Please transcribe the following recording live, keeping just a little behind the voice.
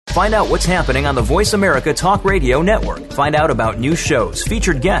Find out what's happening on the Voice America Talk Radio Network. Find out about new shows,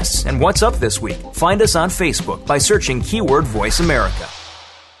 featured guests, and what's up this week. Find us on Facebook by searching keyword Voice America.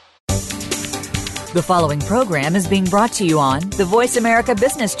 The following program is being brought to you on the Voice America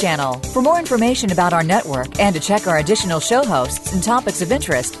Business Channel. For more information about our network and to check our additional show hosts and topics of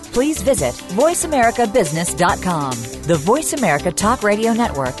interest, please visit voiceamericabusiness.com. The Voice America Talk Radio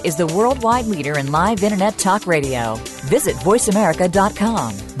Network is the worldwide leader in live Internet talk radio. Visit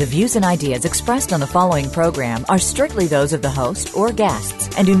voiceamerica.com. The views and ideas expressed on the following program are strictly those of the host or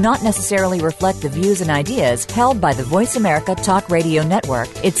guests and do not necessarily reflect the views and ideas held by the Voice America Talk Radio Network,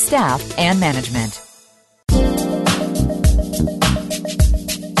 its staff, and management.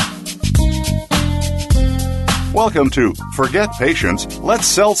 Welcome to Forget Patience, Let's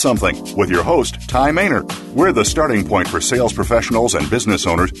Sell Something with your host, Ty Maynard. We're the starting point for sales professionals and business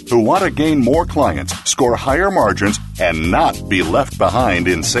owners who want to gain more clients, score higher margins, and not be left behind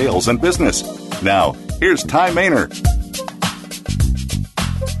in sales and business. Now, here's Ty Maynard.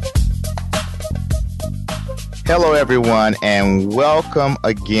 Hello, everyone, and welcome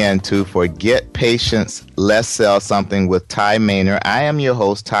again to Forget Patience, Let's Sell Something with Ty Maynard. I am your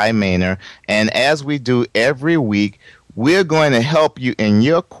host, Ty Maynard, and as we do every week, we're going to help you in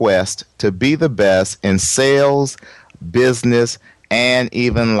your quest to be the best in sales, business, and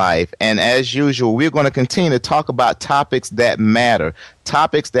even life. And as usual, we're going to continue to talk about topics that matter,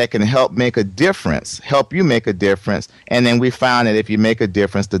 topics that can help make a difference, help you make a difference. And then we found that if you make a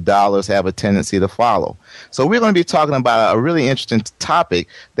difference, the dollars have a tendency to follow. So we're going to be talking about a really interesting topic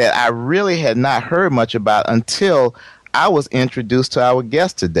that I really had not heard much about until I was introduced to our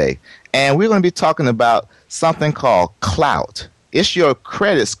guest today. And we're going to be talking about something called Klout. It's your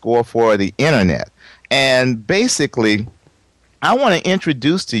credit score for the internet. And basically, I want to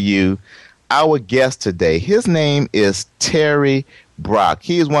introduce to you our guest today. His name is Terry Brock.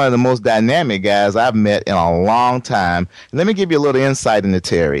 He is one of the most dynamic guys I've met in a long time. Let me give you a little insight into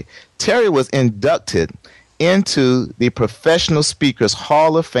Terry. Terry was inducted into the Professional Speakers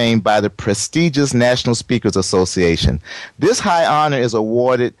Hall of Fame by the prestigious National Speakers Association. This high honor is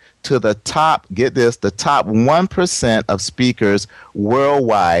awarded to the top, get this, the top 1% of speakers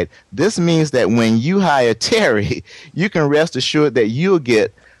worldwide. This means that when you hire Terry, you can rest assured that you'll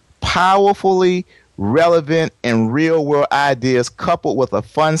get powerfully relevant and real-world ideas coupled with a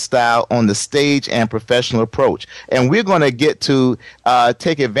fun style on the stage and professional approach. And we're going to get to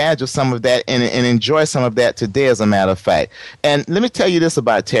take advantage of some of that and enjoy some of that today, as a matter of fact. And let me tell you this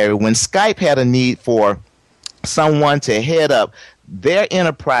about Terry. When Skype had a need for someone to head up their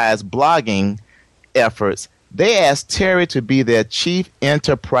enterprise blogging efforts, they asked Terry to be their chief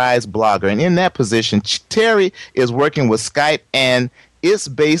enterprise blogger. And in that position, Terry is working with Skype and its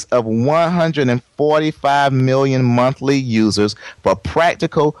base of 145 million monthly users for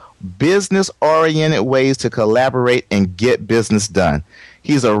practical, business-oriented ways to collaborate and get business done.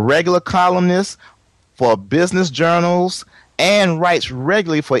 He's a regular columnist for business journals and writes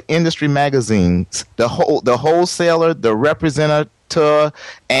regularly for industry magazines, the wholesaler, the representative,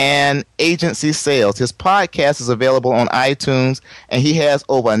 and agency sales. His podcast is available on iTunes, and he has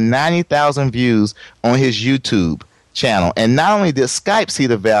over 90,000 views on his YouTube channel. And not only did Skype see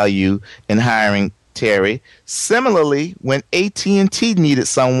the value in hiring Terry, similarly, when AT&T needed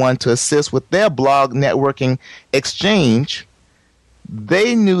someone to assist with their blog networking exchange,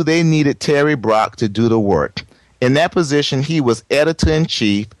 they knew they needed Terry Brock to do the work. In that position, he was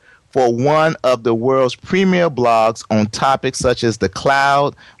editor-in-chief for one of the world's premier blogs on topics such as the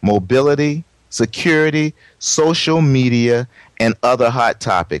cloud, mobility, security, social media, and other hot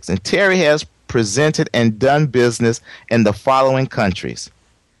topics. And Terry has presented and done business in the following countries: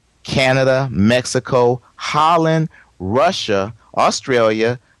 Canada, Mexico, Holland, Russia,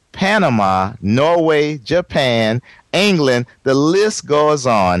 Australia, Panama, Norway, Japan, England. The list goes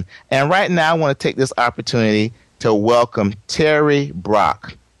on. And right now I want to take this opportunity to welcome Terry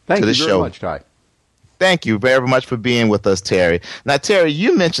Brock to the show. Thank you very much, Ty. Thank you very much for being with us, Terry. Now, Terry,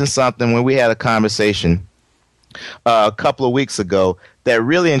 you mentioned something when we had a conversation a couple of weeks ago that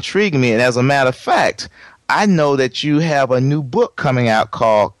really intrigued me. And as a matter of fact, I know that you have a new book coming out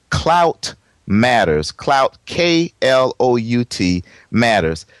called Klout Matters. Klout, Klout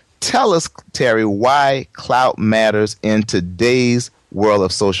Matters. Tell us, Terry, why Klout matters in today's world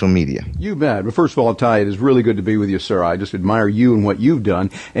of social media. You bet. But first of all, Ty, it is really good to be with you, sir. I just admire you and what you've done.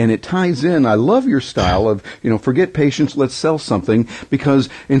 And it ties in. I love your style of, forget patience, let's sell something. Because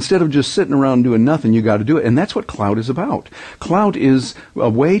instead of just sitting around doing nothing, you got to do it. And that's what Klout is about. Klout is a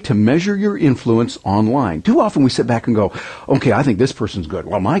way to measure your influence online. Too often we sit back and go, okay, I think this person's good.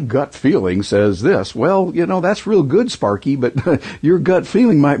 Well, my gut feeling says this. Well, that's real good, Sparky, but your gut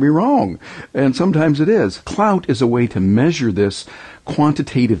feeling might be wrong. And sometimes it is. Klout is a way to measure this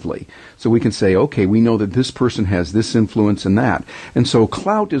quantitatively. So we can say, okay, we know that this person has this influence and that. And so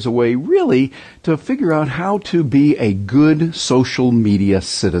Klout is a way really to figure out how to be a good social media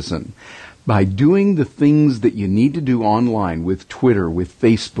citizen. By doing the things that you need to do online with Twitter, with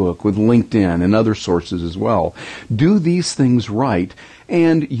Facebook, with LinkedIn, and other sources as well. Do these things right,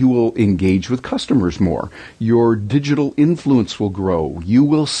 and you will engage with customers more. Your digital influence will grow. You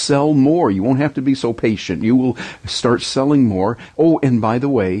will sell more. You won't have to be so patient. You will start selling more. Oh, and by the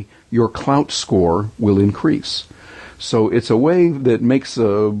way, your Klout score will increase. So it's a way that makes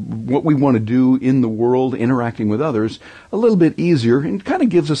what we want to do in the world, interacting with others, a little bit easier and kind of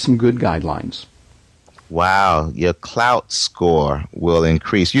gives us some good guidelines. Wow, your Klout score will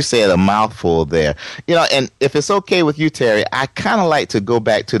increase. You said a mouthful there. And if it's okay with you, Terry, I kind of like to go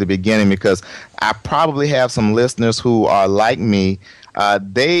back to the beginning because I probably have some listeners who are like me.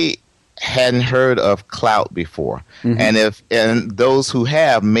 They hadn't heard of Klout before. Mm-hmm. And those who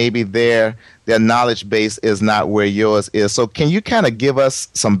have, maybe their knowledge base is not where yours is. So can you kind of give us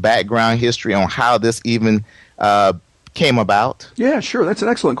some background history on how this even came about? Yeah, sure. That's an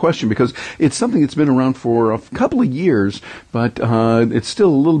excellent question because it's something that's been around for a couple of years, but it's still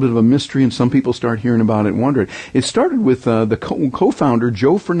a little bit of a mystery, and some people start hearing about it and wondering. It started with the co-founder,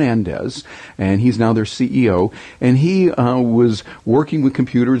 Joe Fernandez, and he's now their CEO, and he was working with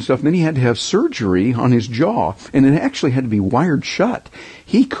computers and stuff, and then he had to have surgery on his jaw, and it actually had to be wired shut.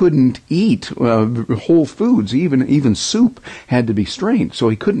 He couldn't eat whole foods. Even soup had to be strained, so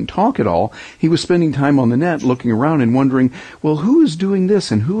he couldn't talk at all. He was spending time on the net looking around and wondering, well, who is doing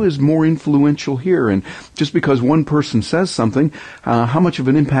this and who is more influential here? And just because one person says something, how much of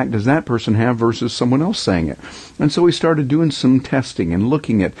an impact does that person have versus someone else saying it? And so he started doing some testing and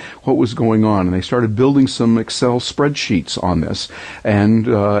looking at what was going on, and they started building some Excel spreadsheets on this. And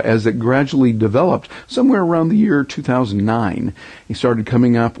as it gradually developed, somewhere around the year 2009, he started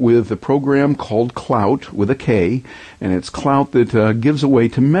coming up with a program called Klout with a K, and it's Klout that gives a way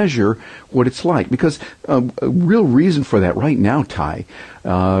to measure what it's like. Because a real reason for that right now, Ty,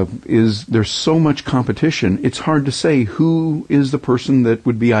 is there's so much competition, it's hard to say who is the person that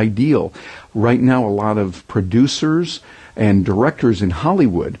would be ideal. Right now, a lot of producers and directors in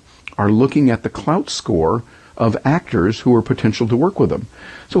Hollywood are looking at the Klout score of actors who are potential to work with them.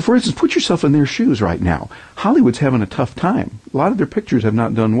 So, for instance, put yourself in their shoes right now. Hollywood's having a tough time. A lot of their pictures have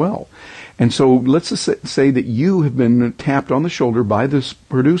not done well. And so let's just say that you have been tapped on the shoulder by the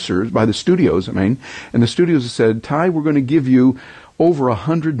producers, by the studios, and the studios have said, Ty, we're going to give you over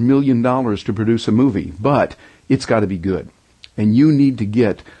 $100 million to produce a movie, but it's got to be good. And you need to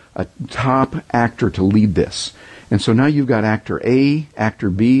get a top actor to lead this. And so now you've got actor A, actor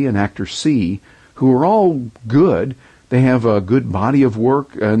B, and actor C, who are all good. They have a good body of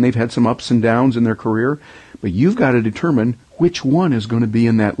work, and they've had some ups and downs in their career. But you've got to determine which one is going to be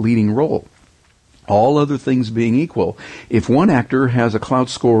in that leading role. All other things being equal, if one actor has a Klout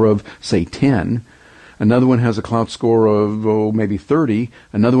score of, say, 10, another one has a Klout score of, maybe 30,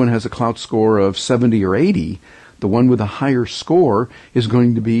 another one has a Klout score of 70 or 80, the one with a higher score is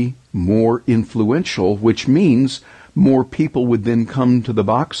going to be more influential, which means more people would then come to the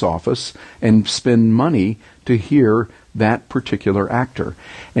box office and spend money to hear that particular actor.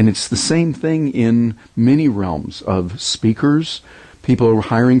 And it's the same thing in many realms of speakers. People are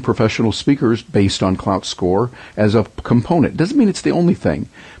hiring professional speakers based on Klout score as a component. Doesn't mean it's the only thing,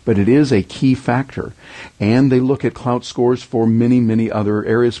 but it is a key factor. And they look at Klout scores for many, many other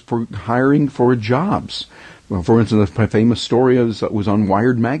areas for hiring for jobs. Well, for instance, a famous story was on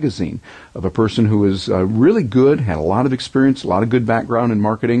Wired magazine of a person who was really good, had a lot of experience, a lot of good background in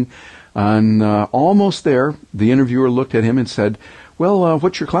marketing, and almost there, the interviewer looked at him and said, well,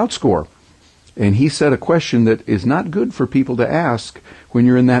 what's your Klout score? And he said a question that is not good for people to ask when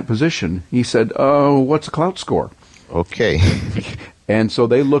you're in that position. He said, what's a Klout score? Okay. And so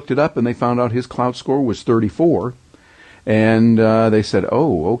they looked it up, and they found out his Klout score was 34. And they said,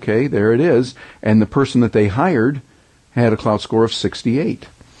 oh, okay, there it is. And the person that they hired had a Klout score of 68.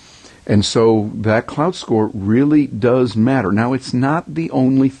 And so that Klout score really does matter. Now, it's not the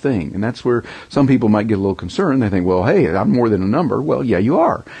only thing. And that's where some people might get a little concerned. They think, well, hey, I'm more than a number. Well, yeah, you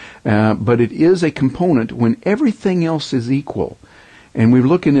are. But it is a component when everything else is equal. and we're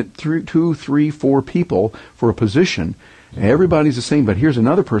looking at 2, 3, 4 people for a position. Everybody's the same, but here's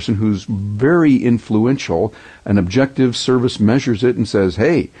another person who's very influential. An objective service measures it and says,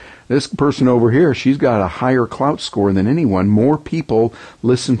 hey, this person over here, she's got a higher Klout score than anyone. More people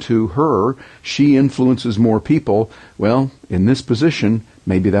listen to her. She influences more people. Well, in this position,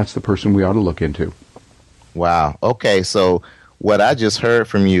 maybe that's the person we ought to look into. Wow. Okay, so what I just heard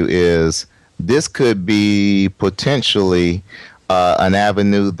from you is this could be potentially an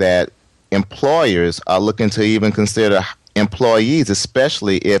avenue that employers are looking to even consider employees,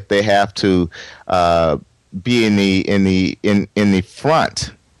 especially if they have to be in the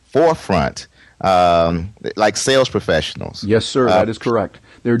forefront, like sales professionals. Yes, sir. That is correct.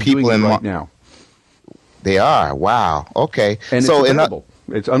 They're doing it right now. They are. Wow. Okay. And so it's available.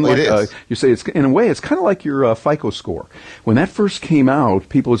 It's unlike, you say, it's in a way, it's kind of like your FICO score. When that first came out,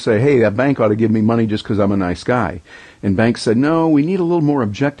 people would say, hey, that bank ought to give me money just because I'm a nice guy. And banks said, no, we need a little more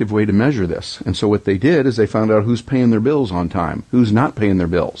objective way to measure this. And so what they did is they found out who's paying their bills on time, who's not paying their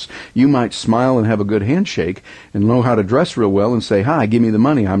bills. You might smile and have a good handshake and know how to dress real well and say, hi, give me the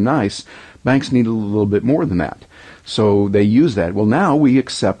money, I'm nice. Banks need a little bit more than that. So they use that. Well, now we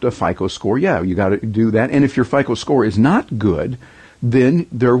accept a FICO score. Yeah, you got to do that. And if your FICO score is not good, then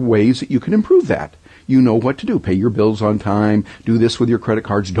there are ways that you can improve that. You know what to do. Pay your bills on time. Do this with your credit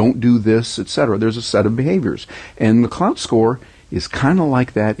cards. Don't do this, etc. There's a set of behaviors. And the Klout score is kind of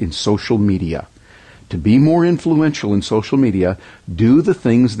like that in social media. To be more influential in social media, do the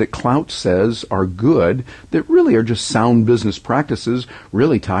things that Klout says are good, that really are just sound business practices,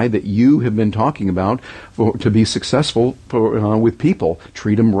 really, Ty, that you have been talking about to be successful with people.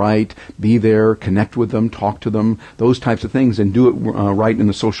 Treat them right, be there, connect with them, talk to them, those types of things, and do it right in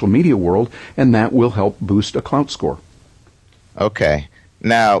the social media world, and that will help boost a Klout score. Okay.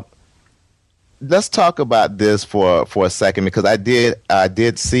 Now, let's talk about this for a second, because I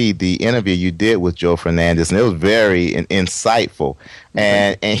did see the interview you did with Joe Fernandez, and it was very insightful,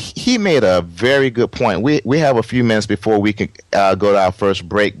 and he made a very good point. We have a few minutes before we can go to our first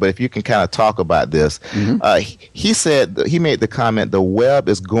break, but if you can kind of talk about this. He said, he made the comment, the web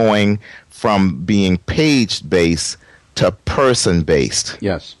is going from being page-based to person-based.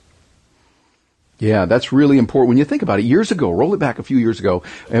 Yes. Yeah, that's really important. When you think about it, years ago, roll it back a few years ago,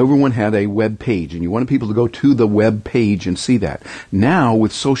 everyone had a web page, and you wanted people to go to the web page and see that. Now,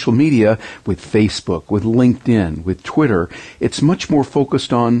 with social media, with Facebook, with LinkedIn, with Twitter, it's much more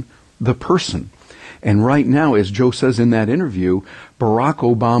focused on the person. And right now, as Joe says in that interview,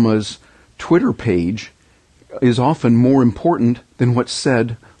 Barack Obama's Twitter page is often more important than what's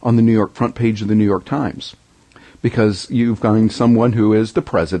said on the front page of the New York Times. Because you find someone who is the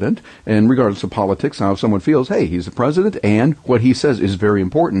president, and regardless of politics, how someone feels, hey, he's the president, and what he says is very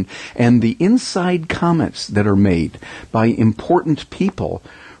important. And the inside comments that are made by important people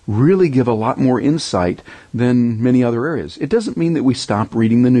really give a lot more insight than many other areas. It doesn't mean that we stop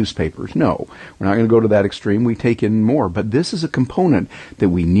reading the newspapers. No, we're not going to go to that extreme. We take in more. But this is a component that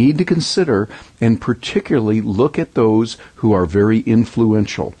we need to consider, and particularly look at those who are very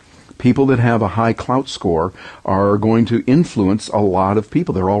influential. People that have a high Klout score are going to influence a lot of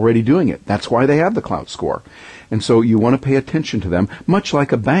people. They're already doing it. That's why they have the Klout score. And so you want to pay attention to them, much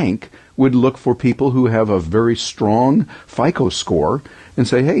like a bank would look for people who have a very strong FICO score and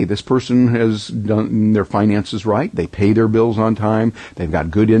say, hey, this person has done their finances right. They pay their bills on time. They've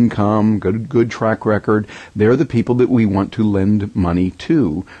got good income, good track record. They're the people that we want to lend money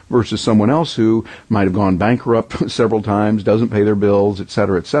to, versus someone else who might have gone bankrupt several times, doesn't pay their bills, et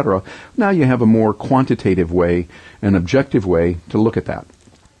cetera, et cetera. Now you have a more quantitative way, an objective way to look at that.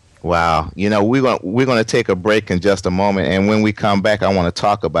 Wow. You know, we're going to take a break in just a moment. And when we come back, I want to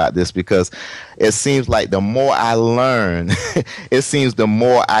talk about this, because it seems like the more I learn, it seems the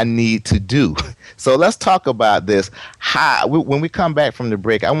more I need to do. So let's talk about this. When we come back from the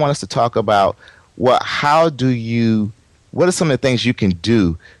break, I want us to talk about what are some of the things you can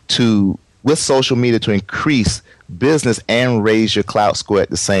do with social media to increase business and raise your Klout score at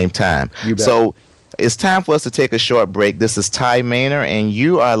the same time. So it's time for us to take a short break. This is Ty Maynor, and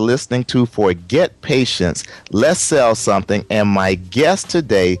you are listening to Forget Patience, Let's Sell Something, and my guest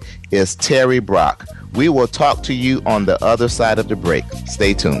today is Terry Brock. We will talk to you on the other side of the break.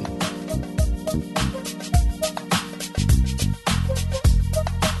 Stay tuned.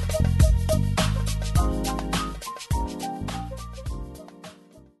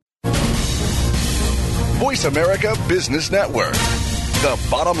 Voice America Business Network, the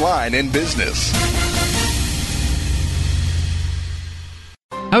bottom line in business.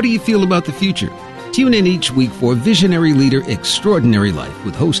 How do you feel about the future? Tune in each week for Visionary Leader Extraordinary Life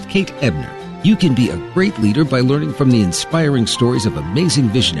with host Kate Ebner. You can be a great leader by learning from the inspiring stories of amazing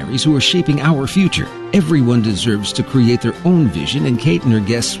visionaries who are shaping our future. Everyone deserves to create their own vision, and Kate and her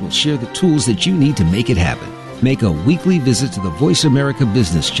guests will share the tools that you need to make it happen. Make a weekly visit to the Voice America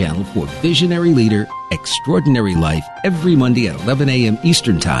Business Channel for Visionary Leader, Extraordinary Life every Monday at 11 a.m.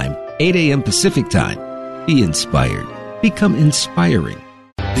 Eastern Time, 8 a.m. Pacific Time. Be inspired. Become inspiring.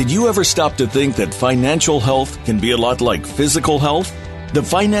 Did you ever stop to think that financial health can be a lot like physical health? The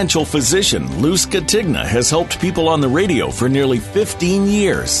financial physician, Lou Scatigna, has helped people on the radio for nearly 15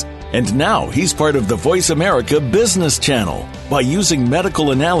 years. And now he's part of the Voice America Business Channel. By using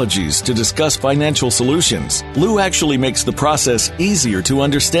medical analogies to discuss financial solutions, Lou actually makes the process easier to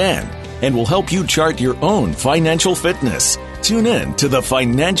understand and will help you chart your own financial fitness. Tune in to The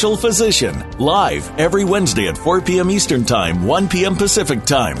Financial Physician, live every Wednesday at 4 p.m. Eastern Time, 1 p.m. Pacific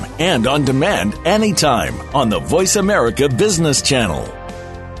Time, and on demand anytime on the Voice America Business Channel.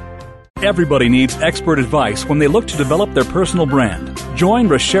 Everybody needs expert advice when they look to develop their personal brand. Join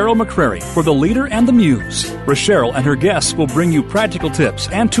Rochelle McCrary for The Leader and the Muse. Rochelle and her guests will bring you practical tips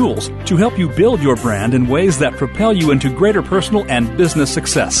and tools to help you build your brand in ways that propel you into greater personal and business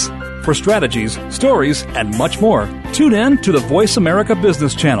success. For strategies, stories, and much more, tune in to the Voice America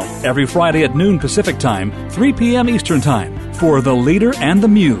Business Channel every Friday at noon Pacific Time, 3 p.m. Eastern Time for The Leader and the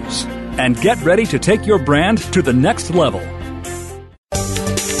Muse. And get ready to take your brand to the next level.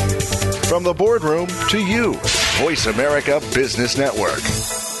 From the boardroom to you, Voice America Business Network.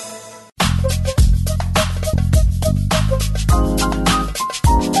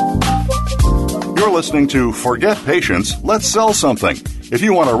 You're listening to Forget Patience, Let's Sell Something. If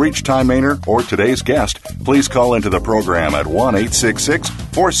you want to reach Ty Maynor or today's guest, please call into the program at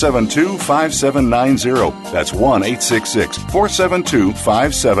 1-866-472-5790. That's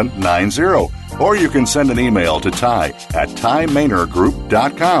 1-866-472-5790. Or you can send an email to Ty at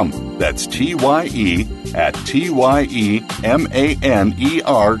TyManorGroup.com. That's TYE at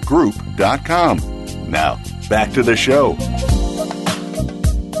TYEMANERGroup.com. Now, back to the show.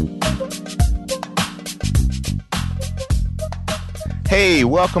 Hey,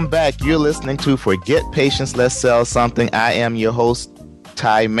 welcome back. You're listening to Forget Patience, Let's Sell Something. I am your host,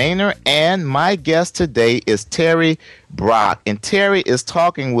 Ty Maynor, and my guest today is Terry Brock. And Terry is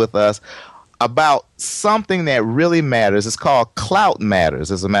talking with us about something that really matters. It's called Klout Matters,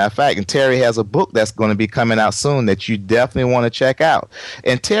 as a matter of fact. And Terry has a book that's going to be coming out soon that you definitely want to check out.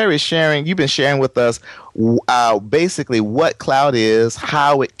 And Terry is sharing, you've been sharing with us basically what Klout is,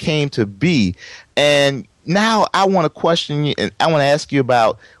 how it came to be. And now I want to question you, and I want to ask you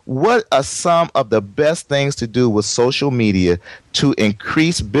about what are some of the best things to do with social media to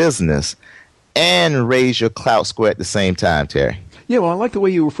increase business and raise your Klout score at the same time, Terry? Yeah, well, I like the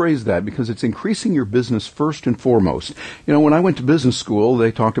way you phrased that because it's increasing your business first and foremost. You know, when I went to business school,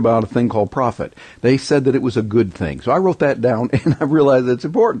 they talked about a thing called profit. They said that it was a good thing. So I wrote that down and I realized it's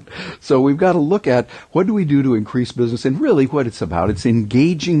important. So we've got to look at what do we do to increase business and really what it's about. It's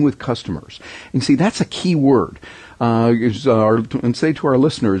engaging with customers. And see, that's a key word. And say to our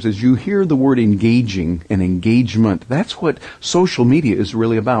listeners, as you hear the word engaging and engagement, that's what social media is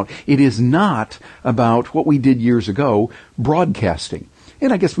really about. It is not about what we did years ago, broadcasting.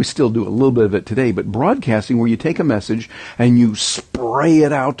 And I guess we still do a little bit of it today, but broadcasting where you take a message and you spray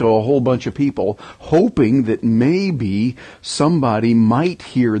it out to a whole bunch of people, hoping that maybe somebody might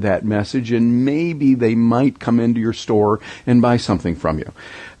hear that message and maybe they might come into your store and buy something from you.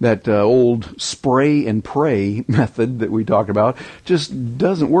 That old spray and pray method that we talked about just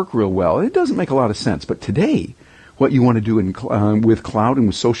doesn't work real well. It doesn't make a lot of sense. But today, what you want to do with Klout and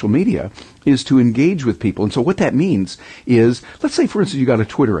with social media is to engage with people. And so what that means is, let's say, for instance, you got a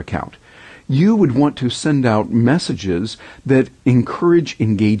Twitter account. You would want to send out messages that encourage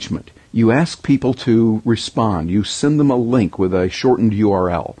engagement. You ask people to respond. You send them a link with a shortened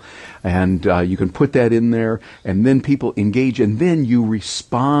URL. And you can put that in there, and then people engage, and then you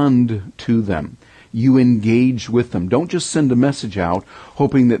respond to them. You engage with them. Don't just send a message out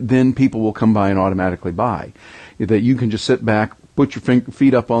hoping that then people will come by and automatically buy. That you can just sit back, put your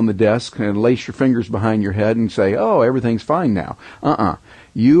feet up on the desk, and lace your fingers behind your head and say, oh, everything's fine now.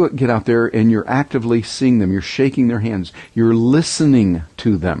 You get out there and you're actively seeing them. You're shaking their hands. You're listening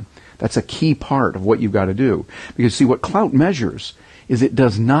to them. That's a key part of what you've got to do. Because, see, what Klout measures is it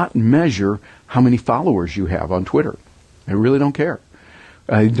does not measure how many followers you have on Twitter. I really don't care.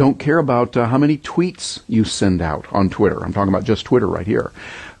 I don't care about how many tweets you send out on Twitter. I'm talking about just Twitter right here.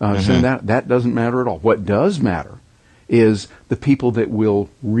 Send that doesn't matter at all. What does matter is the people that will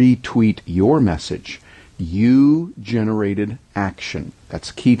retweet your message. You generated action. That's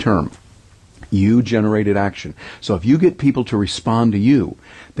a key term. You generated action. So if you get people to respond to you,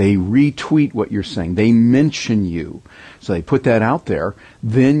 they retweet what you're saying, they mention you, so they put that out there,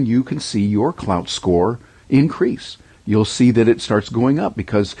 then you can see your Klout score increase. You'll see that it starts going up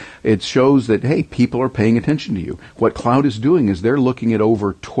because it shows that, hey, people are paying attention to you. What Klout is doing is they're looking at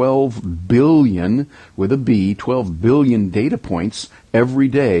over 12 billion, with a B, 12 billion data points every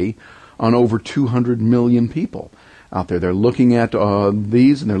day on over 200 million people out there. They're looking at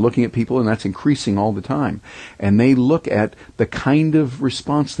these, and they're looking at people, and that's increasing all the time. And they look at the kind of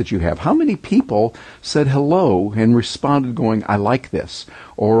response that you have. How many people said hello and responded going, I like this?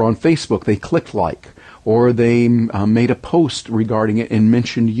 Or on Facebook, they clicked like. Or they made a post regarding it and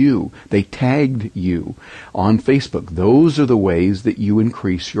mentioned you. They tagged you on Facebook. Those are the ways that you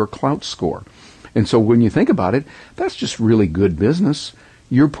increase your Klout score. And so when you think about it, that's just really good business.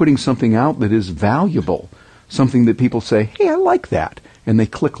 You're putting something out that is valuable, something that people say, hey, I like that. And they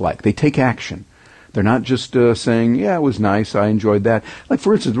click like. They take action. They're not just saying, yeah, it was nice, I enjoyed that. Like,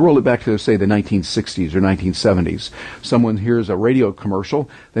 for instance, roll it back to, say, the 1960s or 1970s. Someone hears a radio commercial.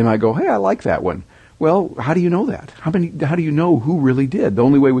 They might go, hey, I like that one. Well, how do you know that? How do you know who really did? The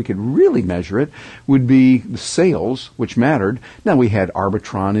only way we could really measure it would be the sales, which mattered. Now, we had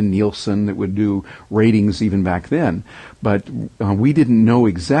Arbitron and Nielsen that would do ratings even back then, but we didn't know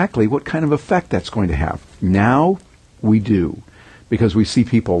exactly what kind of effect that's going to have. Now, we do, because we see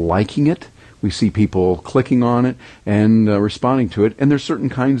people liking it, we see people clicking on it and responding to it, and there's certain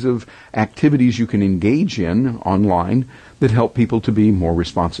kinds of activities you can engage in online that help people to be more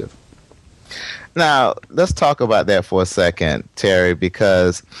responsive. Now, let's talk about that for a second, Terry,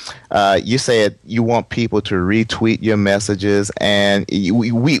 because you said you want people to retweet your messages, and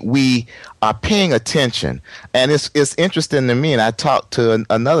we are paying attention. And it's interesting to me, and I talked to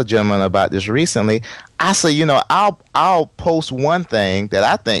another gentleman about this recently. I say, I'll post one thing that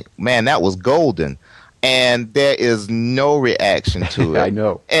I think, man, that was golden, and there is no reaction to it. I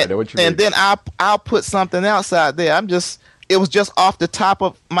know what you mean. And then I'll put something else out there. It was just off the top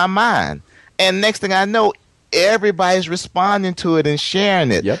of my mind. And next thing I know, everybody's responding to it and sharing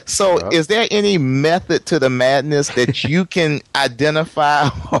it. Yep. So is there any method to the madness that you can identify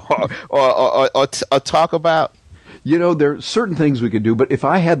or talk about? There are certain things we could do, but if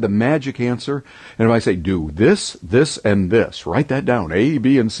I had the magic answer, and if I say, do this, this, and this, write that down, A,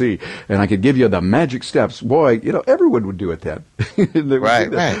 B, and C, and I could give you the magic steps, boy, everyone would do it then.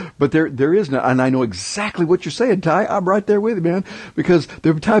 Right. But there is no, and I know exactly what you're saying, Ty. I'm right there with you, man, because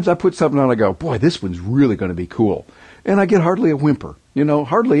there are times I put something on and I go, boy, this one's really going to be cool. And I get hardly a whimper,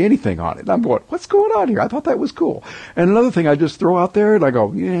 hardly anything on it. And I'm going, what's going on here? I thought that was cool. And another thing I just throw out there and I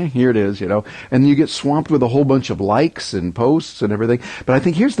go, yeah, here it is, And you get swamped with a whole bunch of likes and posts and everything. But I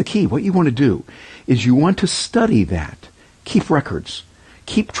think here's the key. What you want to do is you want to study that. Keep records.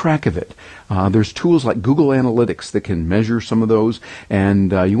 Keep track of it. There's tools like Google Analytics that can measure some of those.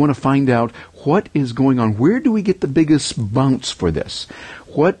 And you want to find out what is going on. Where do we get the biggest bounce for this?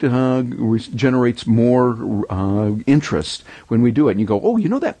 What generates more interest when we do it? And you go, oh,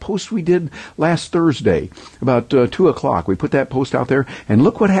 that post we did last Thursday about 2 o'clock. We put that post out there, and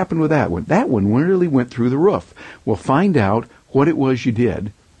look what happened with that one. That one really went through the roof. We'll find out what it was you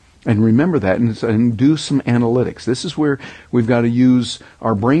did, and remember that, and do some analytics. This is where we've got to use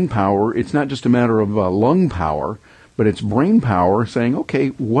our brain power. It's not just a matter of lung power, but it's brain power saying, okay,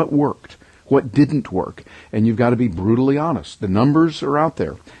 what worked? What didn't work? And you've got to be brutally honest. The numbers are out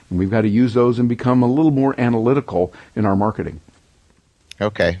there, and we've got to use those and become a little more analytical in our marketing.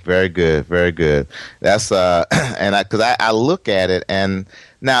 Okay, very good, very good. That's because I look at it, and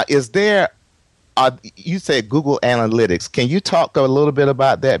now is there? You say Google Analytics. Can you talk a little bit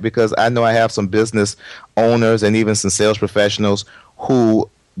about that? Because I know I have some business owners and even some sales professionals who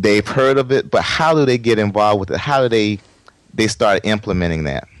they've heard of it, but how do they get involved with it? How do they start implementing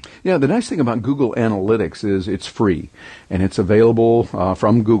that? Yeah, the nice thing about Google Analytics is it's free, and it's available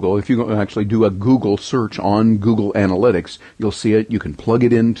from Google. If you actually do a Google search on Google Analytics, you'll see it. You can plug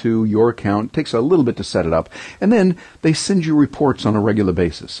it into your account. It takes a little bit to set it up. And then they send you reports on a regular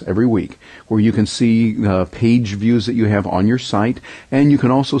basis every week where you can see page views that you have on your site, and you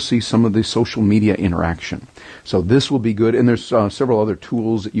can also see some of the social media interaction. So this will be good, and there's several other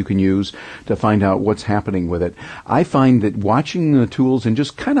tools that you can use to find out what's happening with it. I find that watching the tools and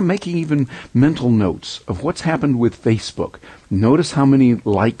just kind of making even mental notes of what's happened with Facebook. Notice how many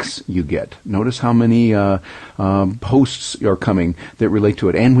likes you get. Notice how many posts are coming that relate to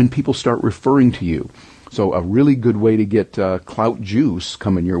it, and when people start referring to you. So a really good way to get Klout juice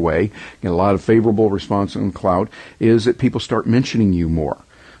coming your way, get a lot of favorable response on Klout, is that people start mentioning you more,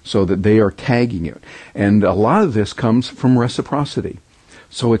 so that they are tagging you. And a lot of this comes from reciprocity.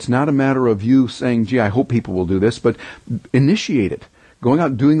 So it's not a matter of you saying, gee, I hope people will do this, but initiate it. Going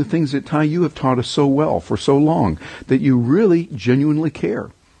out and doing the things that, Ty, you have taught us so well for so long, that you really genuinely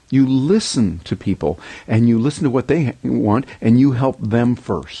care. You listen to people, and you listen to what they want, and you help them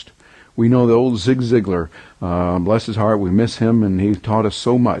first. We know the old Zig Ziglar, bless his heart, we miss him, and he taught us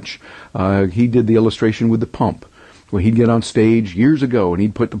so much. He did the illustration with the pump. Well, he'd get on stage years ago, and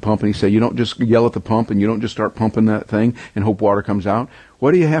he'd put the pump, and he'd say, you don't just yell at the pump, and you don't just start pumping that thing and hope water comes out.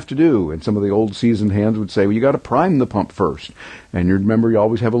 What do you have to do? And some of the old seasoned hands would say, well, you got to prime the pump first. And you remember, you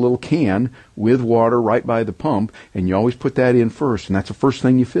always have a little can with water right by the pump, and you always put that in first, and that's the first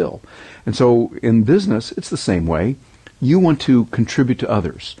thing you fill. And so in business, it's the same way. You want to contribute to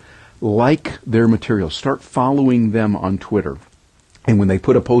others. Like their material. Start following them on Twitter. And when they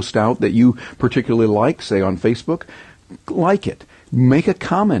put a post out that you particularly like, say on Facebook, like it. Make a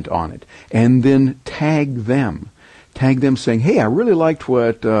comment on it. And then tag them. Tag them saying, hey, I really liked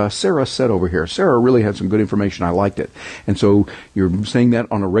what Sarah said over here. Sarah really had some good information. I liked it. And so you're saying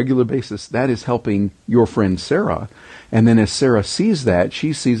that on a regular basis. That is helping your friend Sarah. And then as Sarah sees that,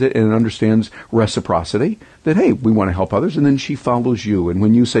 she sees it and understands reciprocity, that, hey, we want to help others. And then she follows you. And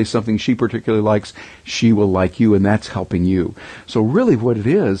when you say something she particularly likes, she will like you, and that's helping you. So really what it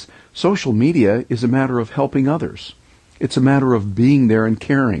is, social media is a matter of helping others. It's a matter of being there and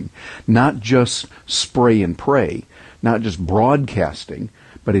caring, not just spray and pray, not just broadcasting,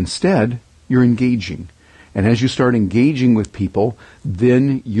 but instead you're engaging. And as you start engaging with people,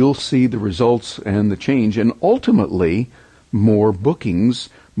 then you'll see the results and the change. And ultimately, more bookings,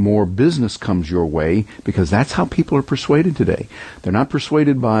 more business comes your way, because that's how people are persuaded today. They're not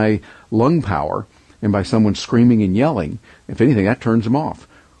persuaded by lung power and by someone screaming and yelling. If anything, that turns them off.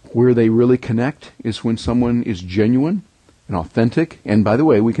 Where they really connect is when someone is genuine and authentic. And by the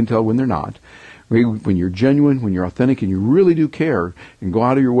way, we can tell when they're not. When you're genuine, when you're authentic, and you really do care and go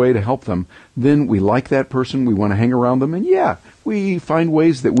out of your way to help them, then we like that person, we want to hang around them, and yeah, we find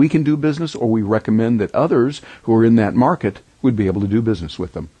ways that we can do business, or we recommend that others who are in that market would be able to do business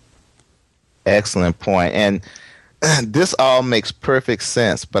with them. Excellent point. And this all makes perfect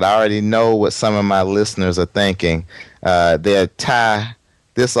sense, but I already know what some of my listeners are thinking. They're, Ty,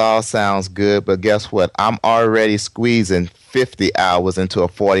 this all sounds good, but guess what? I'm already squeezing 50 hours into a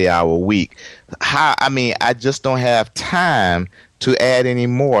 40-hour week. I just don't have time to add any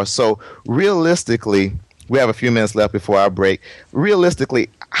more. So realistically, we have a few minutes left before our break. Realistically,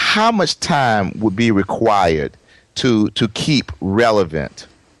 how much time would be required to keep relevant?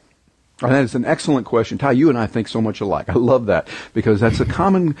 And that is an excellent question. Ty, you and I think so much alike. I love that, because that's a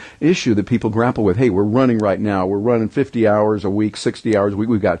common issue that people grapple with. Hey, we're running right now. We're running 50 hours a week, 60 hours a week.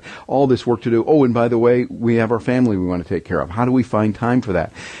 We've got all this work to do. Oh, and by the way, we have our family we want to take care of. How do we find time for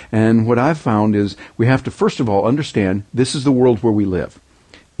that? And what I've found is we have to, first of all, understand this is the world where we live.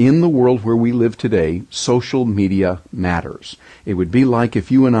 In the world where we live today, social media matters. It would be like if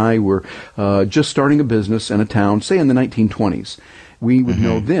you and I were just starting a business in a town, say in the 1920s. We would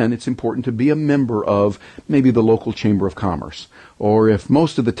know then it's important to be a member of maybe the local chamber of commerce. Or if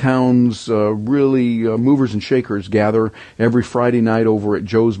most of the town's movers and shakers gather every Friday night over at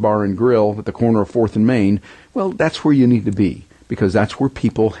Joe's Bar and Grill at the corner of 4th and Main, well, that's where you need to be, because that's where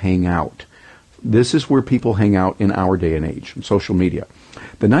people hang out. This is where people hang out in our day and age, in social media.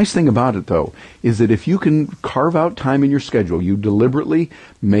 The nice thing about it, though, is that if you can carve out time in your schedule, you deliberately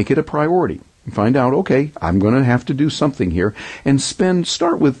make it a priority. Find out, okay, I'm going to have to do something here, and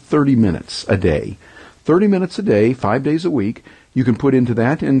start with 30 minutes a day. 30 minutes a day, 5 days a week, you can put into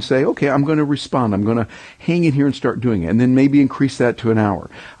that and say, okay, I'm going to respond. I'm going to hang in here and start doing it, and then maybe increase that to an hour.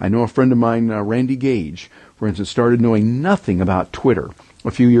 I know a friend of mine, Randy Gage, for instance, started knowing nothing about Twitter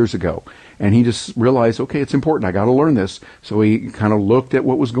a few years ago. And he just realized, okay, it's important. I got to learn this. So he kind of looked at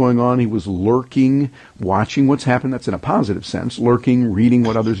what was going on. He was lurking, watching what's happened. That's in a positive sense. Lurking, reading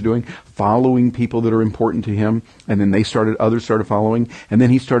what others are doing, following people that are important to him. And then others started following. And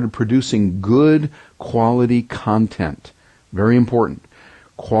then he started producing good quality content. Very important.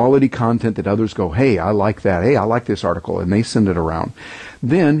 Quality content that others go, hey, I like that. Hey, I like this article. And they send it around.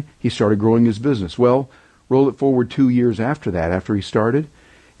 Then he started growing his business. Well, roll it forward 2 years after that, after he started.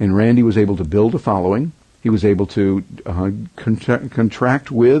 And Randy was able to build a following. He was able to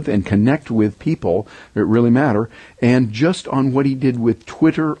contract with and connect with people that really matter. And just on what he did with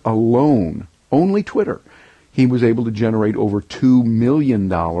Twitter alone, only Twitter, he was able to generate over $2 million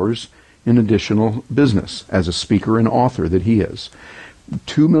in additional business as a speaker and author that he is.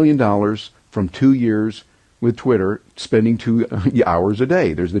 $2 million from 2 years with Twitter, spending 2 hours a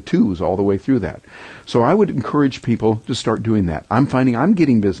day. There's the twos all the way through that. So I would encourage people to start doing that. I'm finding I'm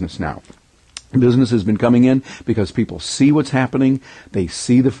getting business now Business has been coming in because people see what's happening. They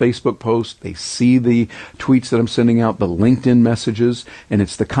see the Facebook posts. They see the tweets that I'm sending out, the LinkedIn messages, and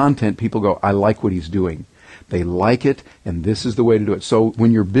it's the content. People go, I like what he's doing. They like it, and this is the way to do it. So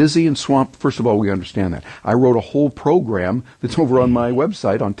when you're busy and swamped, first of all, we understand that. I wrote a whole program that's over on my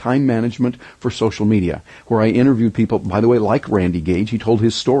website on time management for social media, where I interviewed people, by the way, like Randy Gage. He told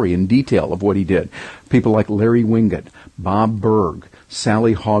his story in detail of what he did. People like Larry Winget, Bob Berg,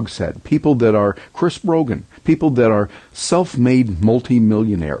 Sally Hogshead, people that are Chris Brogan, people that are self-made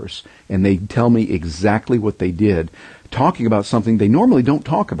multimillionaires, and they tell me exactly what they did, talking about something they normally don't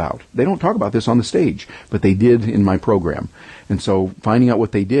talk about. They don't talk about this on the stage, but they did in my program. And so finding out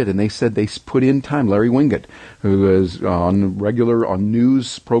what they did, and they said they put in time. Larry Winget, who is on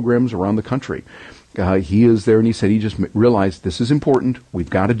news programs around the country, he is there, and he said he just realized this is important. We've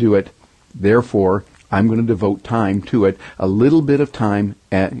got to do it. Therefore, I'm going to devote time to it, a little bit of time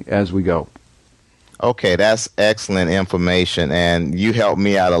as we go. Okay, that's excellent information, and you helped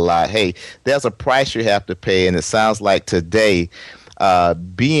me out a lot. Hey, there's a price you have to pay, and it sounds like today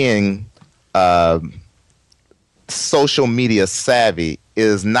being social media savvy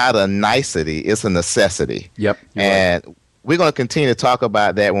is not a nicety, it's a necessity. Yep. And right. We're going to continue to talk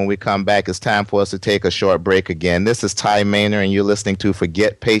about that when we come back. It's time for us to take a short break again. This is Ty Maynor, and you're listening to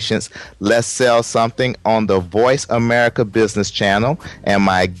Forget Patience, Let's Sell Something on the Voice America Business Channel. And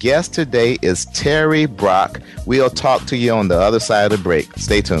my guest today is Terry Brock. We'll talk to you on the other side of the break.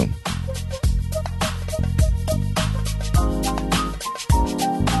 Stay tuned.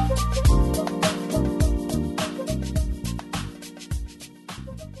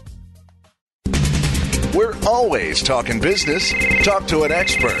 We're always talking business. Talk to an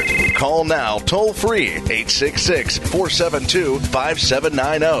expert. Call now toll free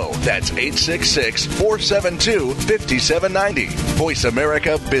 866-472-5790. That's 866-472-5790. Voice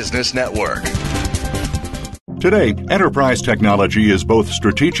America Business Network. Today, enterprise technology is both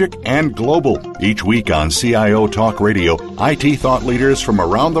strategic and global. Each week on CIO Talk Radio, IT thought leaders from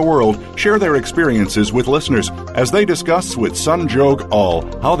around the world share their experiences with listeners as they discuss with Sanjog Aul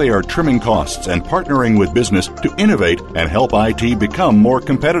how they are trimming costs and partnering with business to innovate and help IT become more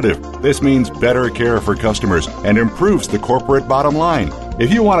competitive. This means better care for customers and improves the corporate bottom line.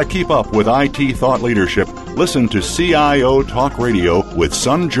 If you want to keep up with IT thought leadership, listen to CIO Talk Radio with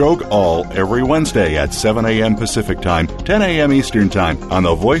Sanjog Aul every Wednesday at 7 a.m. Pacific Time, 10 a.m. Eastern Time on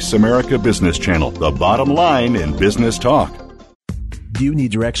the Voice America Business Channel, the bottom line in business talk. Do you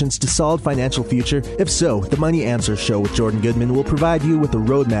need directions to solid financial future? If so, the Money Answer Show with Jordan Goodman will provide you with a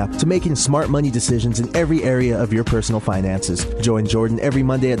roadmap to making smart money decisions in every area of your personal finances. Join Jordan every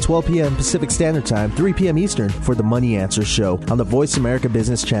Monday at 12 p.m. Pacific Standard Time, 3 p.m. Eastern for the Money Answer Show on the Voice America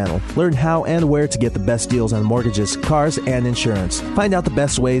Business Channel. Learn how and where to get the best deals on mortgages, cars, and insurance. Find out the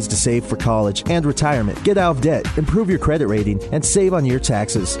best ways to save for college and retirement, get out of debt, improve your credit rating, and save on your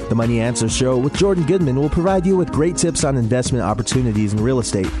taxes. The Money Answer Show with Jordan Goodman will provide you with great tips on investment opportunities in real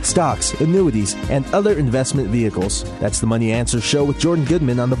estate, stocks, annuities, and other investment vehicles. That's the Money Answer Show with Jordan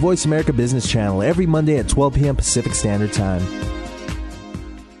Goodman on the Voice America Business Channel every Monday at 12 p.m. Pacific Standard Time.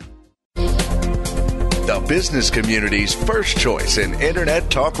 The business community's first choice in Internet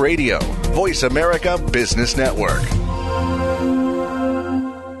Talk Radio. Voice America Business Network.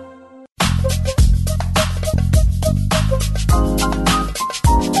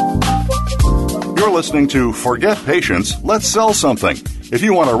 You're listening to Forget Patience, Let's Sell Something. If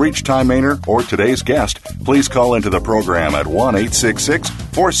you want to reach Ty Maynor or today's guest, please call into the program at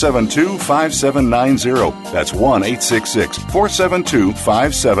 1-866-472-5790. That's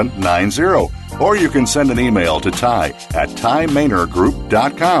 1-866-472-5790. Or you can send an email to Ty at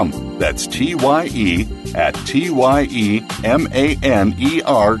TyManorGroup.com. That's TYE at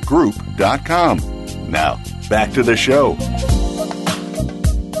TYEMANERGroup.com. Now, back to the show.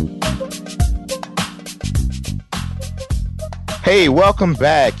 Hey, welcome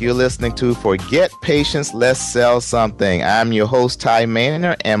back. You're listening to Forget Patience, Let's Sell Something. I'm your host, Ty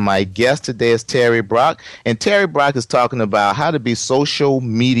Maynor, and my guest today is Terry Brock. And Terry Brock is talking about how to be social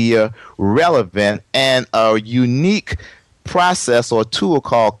media relevant and a unique process or tool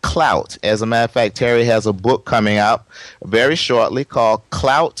called Klout. As a matter of fact, Terry has a book coming out very shortly called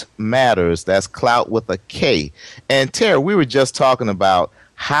Klout Matters. That's Klout with a K. And Terry, we were just talking about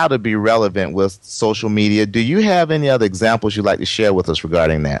how to be relevant with social media. Do you have any other examples you'd like to share with us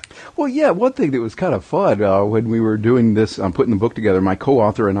regarding that? Well, yeah, one thing that was kind of fun when we were doing this, putting the book together, my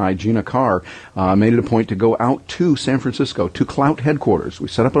co-author and I, Gina Carr, made it a point to go out to San Francisco, to Klout headquarters. We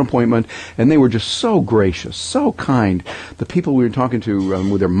set up an appointment, and they were just so gracious, so kind. The people we were talking to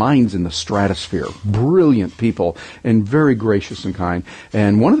with their minds in the stratosphere, brilliant people, and very gracious and kind.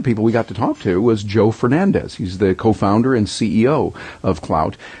 And one of the people we got to talk to was Joe Fernandez. He's the co-founder and CEO of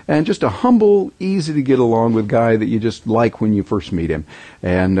Klout, and just a humble, easy to get along with guy that you just like when you first meet him.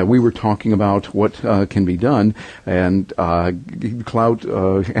 And we were talking about what can be done, and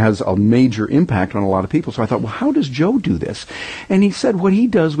Klout has a major impact on a lot of people. So I thought, well, how does Joe do this? And he said what he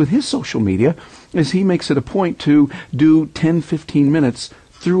does with his social media is he makes it a point to do 10, 15 minutes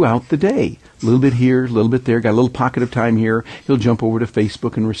throughout the day. A little bit here, a little bit there, got a little pocket of time here. He'll jump over to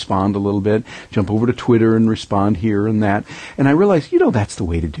Facebook and respond a little bit, jump over to Twitter and respond here and that. And I realized, that's the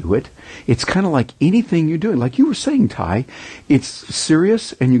way to do it. It's kind of like anything you're doing. Like you were saying, Ty, it's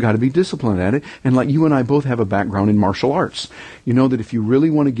serious and you got to be disciplined at it. And like you and I both have a background in martial arts. You know that if you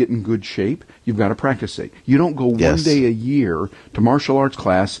really want to get in good shape, you've got to practice it. You don't go one day a year to martial arts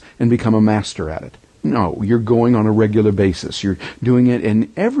class and become a master at it. No, you're going on a regular basis. You're doing it,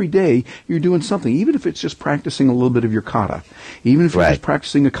 and every day you're doing something, even if it's just practicing a little bit of your kata, even if you're just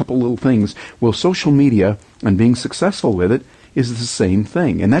practicing a couple little things. Well, social media and being successful with it is the same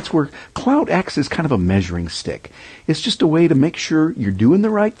thing, and that's where Klout acts as kind of a measuring stick. It's just a way to make sure you're doing the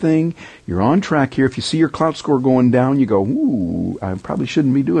right thing, you're on track here. If you see your Klout score going down, you go, ooh, I probably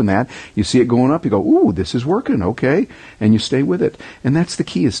shouldn't be doing that. You see it going up, you go, ooh, this is working, okay, and you stay with it. And that's the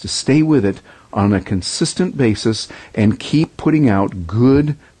key, is to stay with it on a consistent basis and keep putting out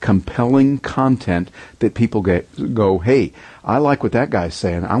good, compelling content that people go, hey, I like what that guy's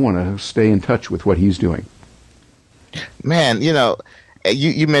saying. I want to stay in touch with what he's doing. Man,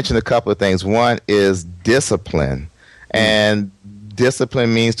 you mentioned a couple of things. One is discipline. And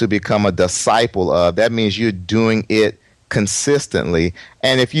discipline means to become a disciple of. That means you're doing it consistently.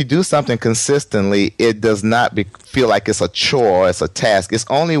 And if you do something consistently, it does not feel like it's a chore or it's a task. It's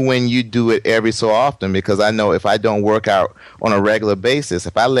only when you do it every so often, because I know if I don't work out on a regular basis,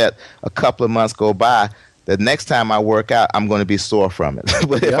 if I let a couple of months go by, the next time I work out, I'm going to be sore from it.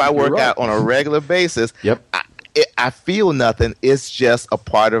 But if I work out on a regular basis, I feel nothing. It's just a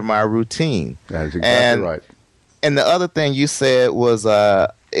part of my routine. That is exactly right. And the other thing you said was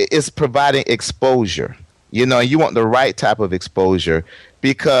it's providing exposure. You want the right type of exposure,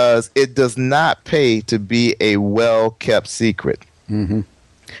 because it does not pay to be a well-kept secret. Mm-hmm.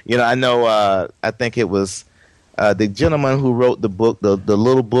 I know, I think it was the gentleman who wrote the book, the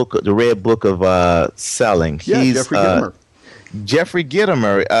little book, the red book of selling. Yeah, Jeffrey Gitomer. Jeffrey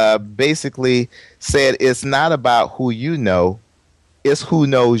Gitomer basically said it's not about who you know, it's who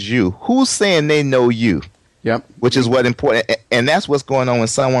knows you. Who's saying they know you? Yep. Which is what important. And that's what's going on when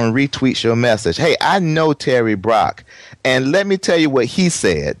someone retweets your message. Hey, I know Terry Brock, and let me tell you what he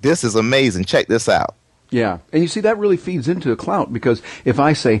said. This is amazing. Check this out. Yeah. And you see, that really feeds into Klout, because if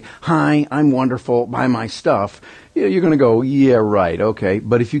I say, hi, I'm wonderful, buy my stuff, you're going to go, yeah, right, okay.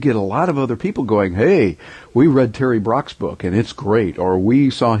 But if you get a lot of other people going, hey, we read Terry Brock's book and it's great, or we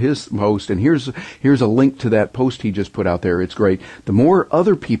saw his post and here's a link to that post he just put out there, it's great. The more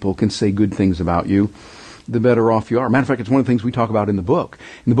other people can say good things about you, the better off you are. Matter of fact, it's one of the things we talk about in the book.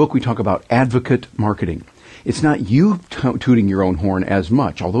 In the book, we talk about advocate marketing. It's not you tooting your own horn as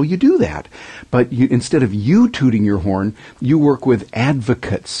much, although you do that. But instead of you tooting your horn, you work with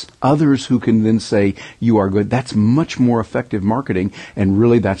advocates, others who can then say you are good. That's much more effective marketing, and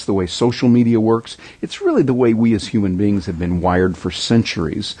really that's the way social media works. It's really the way we as human beings have been wired for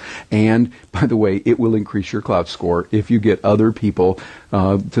centuries. And, by the way, it will increase your Klout score if you get other people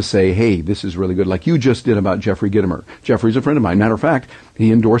to say, hey, this is really good, like you just did about Jeffrey Gitomer. Jeffrey's a friend of mine. Matter of fact,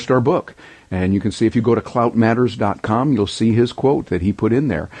 he endorsed our book. And you can see, if you go to cloutmatters.com, you'll see his quote that he put in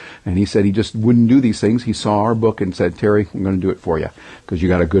there. And he said he just wouldn't do these things. He saw our book and said, Terry, I'm going to do it for you because you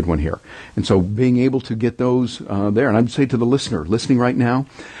got a good one here. And so being able to get those there, and I'd say to the listener listening right now,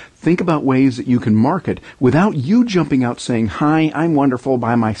 think about ways that you can market without you jumping out saying, hi, I'm wonderful,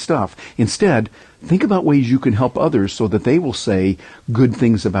 buy my stuff. Instead, think about ways you can help others so that they will say good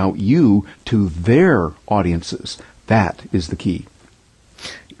things about you to their audiences. That is the key.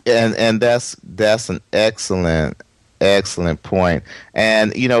 And that's an excellent point.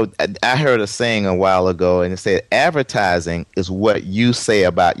 And I heard a saying a while ago, and it said advertising is what you say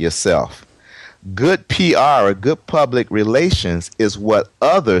about yourself. Good PR or good public relations is what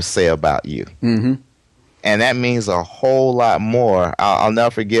others say about you. Mm-hmm. And that means a whole lot more. I'll never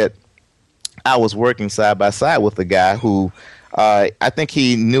forget, I was working side by side with a guy who I think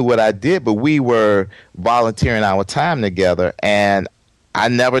he knew what I did, but we were volunteering our time together, and I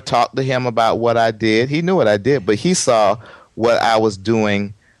never talked to him about what I did. He knew what I did, but he saw what I was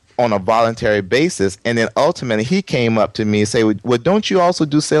doing on a voluntary basis. And then ultimately he came up to me and said, well, don't you also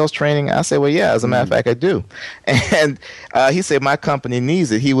do sales training? I said, well, yeah, as a matter of fact, I do. And he said, my company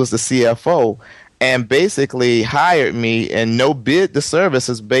needs it. He was the CFO and basically hired me and no bid the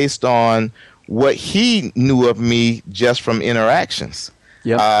services based on what he knew of me just from interactions.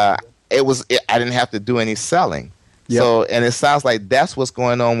 Yep. I didn't have to do any selling. Yep. So, and it sounds like that's what's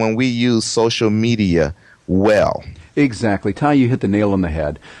going on when we use social media well. Exactly. Ty, you hit the nail on the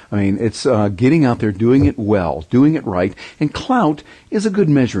head. I mean, it's getting out there, doing it well, doing it right. And Klout is a good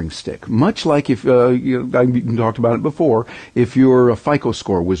measuring stick. Much like if, I talked about it before, if your FICO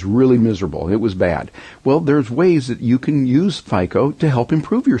score was really miserable, it was bad. Well, there's ways that you can use FICO to help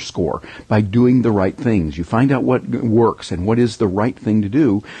improve your score by doing the right things. You find out what works and what is the right thing to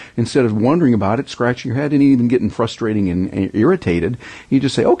do. Instead of wondering about it, scratching your head, and even getting frustrating and irritated, you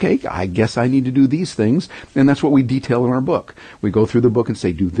just say, okay, I guess I need to do these things. And that's what we detail in our book. We go through the book and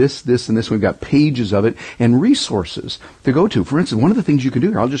say, do this, this, and this. We've got pages of it and resources to go to. For instance, one of the things you can do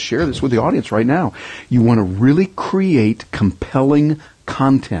here, I'll just share this with the audience right now. You want to really create compelling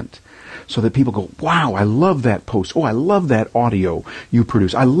content so that people go, wow, I love that post. Oh, I love that audio you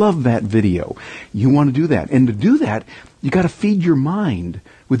produce. I love that video. You want to do that. And to do that, you got to feed your mind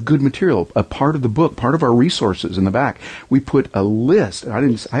with good material. A part of the book, part of our resources in the back, we put a list. I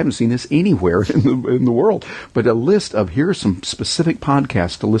haven't seen this anywhere in the world, but a list of here are some specific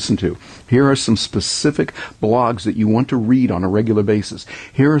podcasts to listen to. Here are some specific blogs that you want to read on a regular basis.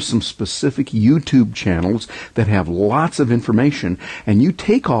 Here are some specific YouTube channels that have lots of information, and you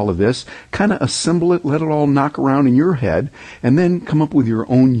take all of this, kind of assemble it, let it all knock around in your head, and then come up with your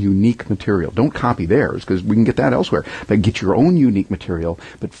own unique material. Don't copy theirs, because we can get that elsewhere, but get your own unique material.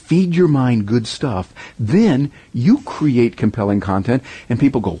 But feed your mind good stuff. Then you create compelling content, and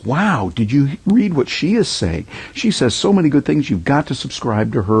people go, wow, did you read what she is saying? She says so many good things. You've got to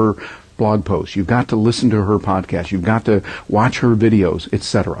subscribe to her blog posts. You've got to listen to her podcast. You've got to watch her videos,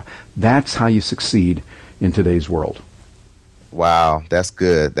 etc. That's how you succeed in today's world. Wow, that's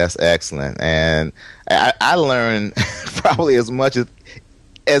good. That's excellent. And I learned probably as much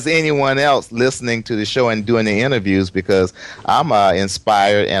as anyone else listening to the show and doing the interviews, because I'm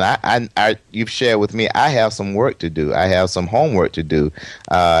inspired, and I you've shared with me I have some work to do. I have some homework to do,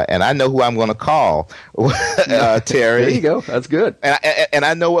 and I know who I'm going to call, Terry. There you go. That's good. And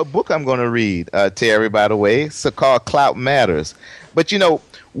I know what book I'm going to read, Terry, by the way. It's called Klout Matters. But,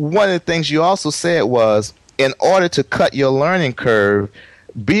 one of the things you also said was, in order to cut your learning curve,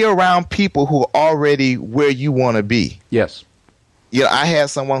 be around people who are already where you want to be. Yes. I had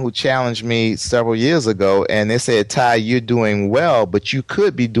someone who challenged me several years ago, and they said, Ty, you're doing well, but you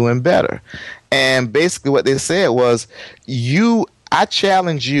could be doing better. And basically what they said was, I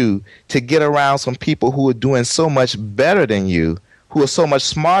challenge you to get around some people who are doing so much better than you, who are so much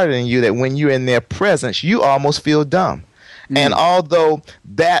smarter than you, that when you're in their presence, you almost feel dumb. Mm. And although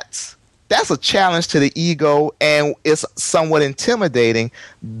that's a challenge to the ego and it's somewhat intimidating,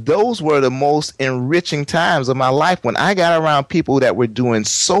 those were the most enriching times of my life when I got around people that were doing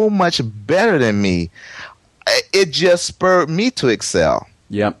so much better than me. It just spurred me to excel.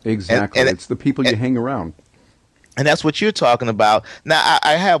 Yep, exactly. And it's the people you hang around. And that's what you're talking about. Now,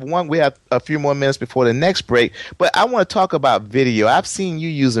 I have we have a few more minutes before the next break, but I want to talk about video. I've seen you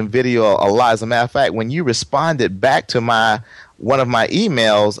using video a lot. As a matter of fact, when you responded back to one of my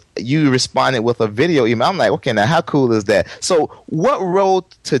emails, you responded with a video email. I'm like, okay, now how cool is that? So what role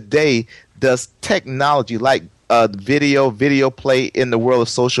today does technology like video play in the world of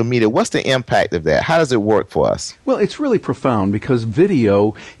social media? What's the impact of that? How does it work for us? Well, it's really profound, because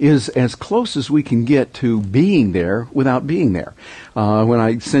video is as close as we can get to being there without being there. When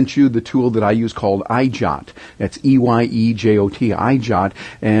I sent you the tool that I use called iJot, that's EYEJOT, iJot,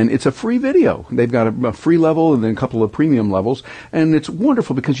 and it's a free video. They've got a free level and then a couple of premium levels, and it's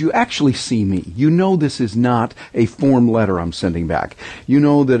wonderful because you actually see me. You know this is not a form letter I'm sending back. You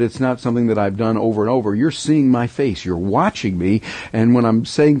know that it's not something that I've done over and over. You're seeing my face. You're watching me, and when I'm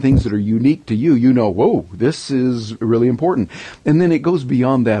saying things that are unique to you, you know, whoa, this is really important. And then it goes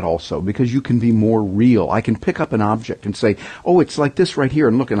beyond that also, because you can be more real. I can pick up an object and say, oh, it's like this right here,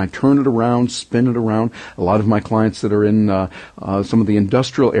 and look, and I turn it around, spin it around. A lot of my clients that are in some of the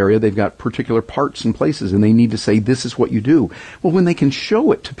industrial area, they've got particular parts and places, and they need to say, this is what you do. Well, when they can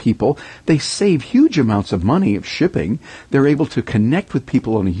show it to people, they save huge amounts of money of shipping. They're able to connect with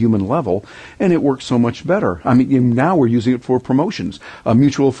people on a human level, and it works so much better. I mean, now we're using it for promotions. A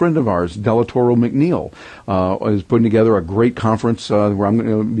mutual friend of ours, Delatoro McNeil, is putting together a great conference where I'm going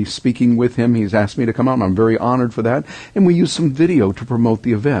to be speaking with him. He's asked me to come out, and I'm very honored for that. And we use some video to promote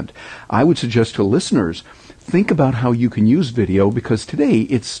the event. I would suggest to listeners, think about how you can use video, because today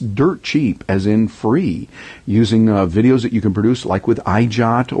it's dirt cheap, as in free, using videos that you can produce like with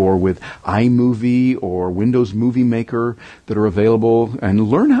iJot or with iMovie or Windows Movie Maker that are available, and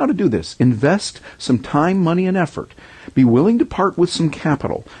learn how to do this. Invest some time, money, and effort. Be willing to part with some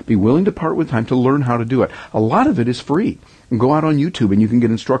capital. Be willing to part with time to learn how to do it. A lot of it is free. And go out on YouTube and you can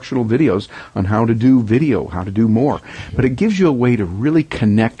get instructional videos on how to do video, how to do more. But it gives you a way to really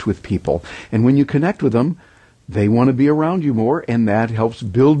connect with people. And when you connect with them, they want to be around you more, and that helps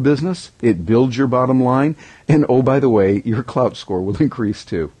build business. It builds your bottom line. And oh, by the way, your Klout score will increase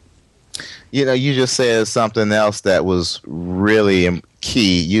too. You know, you just said something else that was really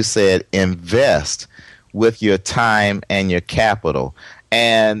key. You said invest with your time and your capital.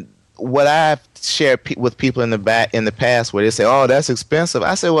 And what I've shared with people in the past where they say, oh, that's expensive.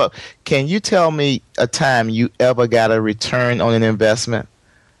 I say, well, can you tell me a time you ever got a return on an investment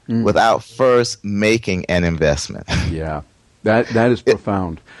without first making an investment? Yeah, that is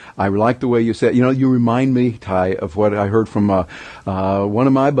profound. I like the way you said, you remind me, Ty, of what I heard from one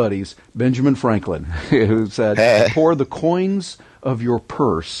of my buddies, Benjamin Franklin, who said, pour the coins of your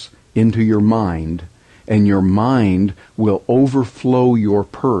purse into your mind, and your mind will overflow your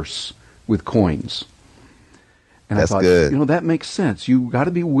purse with coins. And that's I thought, good. That makes sense. You got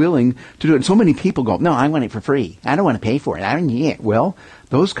to be willing to do it. And so many people go, no, I want it for free. I don't want to pay for it. I don't need it. Well,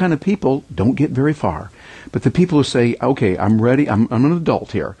 those kind of people don't get very far. But the people who say, okay, I'm ready. I'm an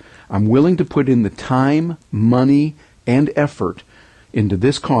adult here. I'm willing to put in the time, money, and effort into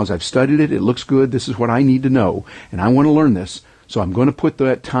this cause. I've studied it. It looks good. This is what I need to know. And I want to learn this. So I'm going to put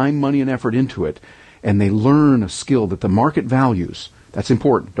that time, money, and effort into it. And they learn a skill that the market values. That's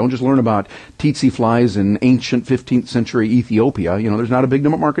important. Don't just learn about tsetse flies in ancient 15th century Ethiopia. There's not a big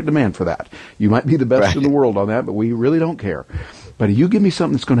market demand for that. You might be the best in the world on that, but we really don't care. But you give me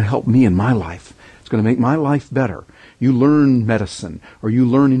something that's going to help me in my life. It's going to make my life better. You learn medicine, or you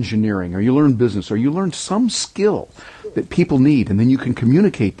learn engineering, or you learn business, or you learn some skill that people need, and then you can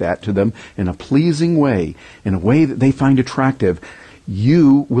communicate that to them in a pleasing way, in a way that they find attractive.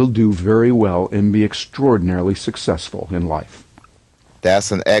 You will do very well and be extraordinarily successful in life.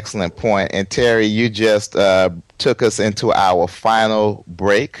 That's an excellent point. And Terry, you just took us into our final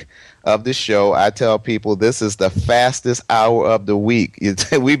break of the show. I tell people this is the fastest hour of the week.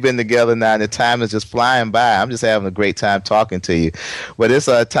 We've been together now, and the time is just flying by. I'm just having a great time talking to you. But it's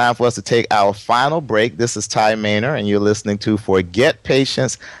time for us to take our final break. This is Ty Maynor, and you're listening to Forget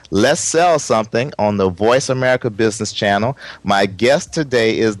Patience, Let's Sell Something on the Voice America Business Channel. My guest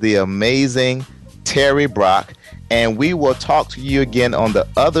today is the amazing Terry Brock, and we will talk to you again on the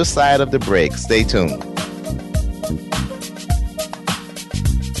other side of the break. Stay tuned.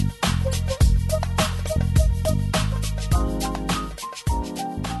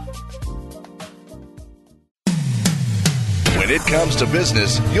 When it comes to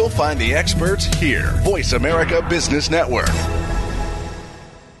business, you'll find the experts here. Voice America Business Network.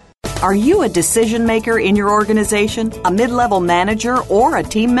 Are you a decision maker in your organization, a mid-level manager, or a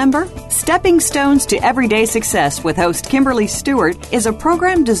team member? Stepping Stones to Everyday Success with host Kimberly Stewart is a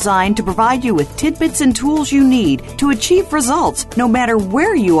program designed to provide you with tidbits and tools you need to achieve results no matter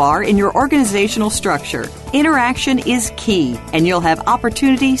where you are in your organizational structure. Interaction is key, and you'll have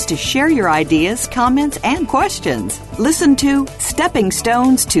opportunities to share your ideas, comments, and questions. Listen to Stepping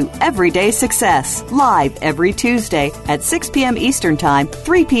Stones to Everyday Success, live every Tuesday at 6 p.m. Eastern Time,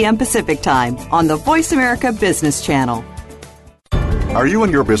 3 p.m. Pacific Time on the Voice America Business Channel. Are you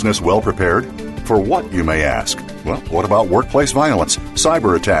and your business well prepared? For what, you may ask? Well, what about workplace violence,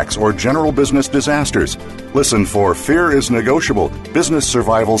 cyber attacks, or general business disasters? Listen for Fear is Negotiable, Business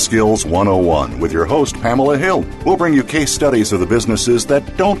Survival Skills 101 with your host, Pamela Hill. We'll bring you case studies of the businesses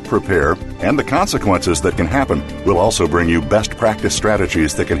that don't prepare and the consequences that can happen. We'll also bring you best practice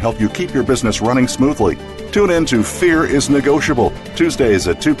strategies that can help you keep your business running smoothly. Tune in to Fear is Negotiable, Tuesdays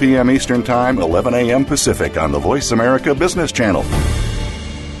at 2 p.m. Eastern Time, 11 a.m. Pacific on the Voice America Business Channel.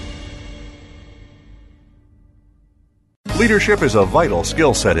 Leadership is a vital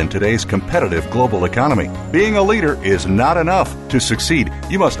skill set in today's competitive global economy. Being a leader is not enough. To succeed,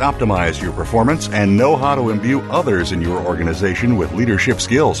 you must optimize your performance and know how to imbue others in your organization with leadership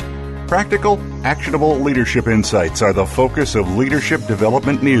skills. Practical, actionable leadership insights are the focus of Leadership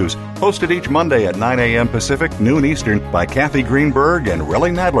Development News, hosted each Monday at 9 a.m. Pacific, noon Eastern, by Kathy Greenberg and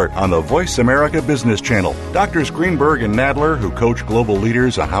Relly Nadler on the Voice America Business Channel. Doctors Greenberg and Nadler, who coach global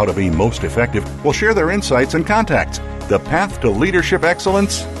leaders on how to be most effective, will share their insights and contacts. The path to leadership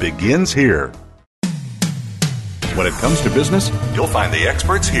excellence begins here. When it comes to business, you'll find the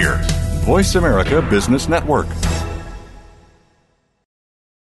experts here. Voice America Business Network.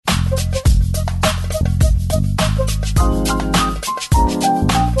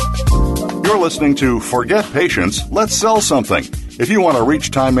 You're listening to Forget Patience, Let's Sell Something. If you want to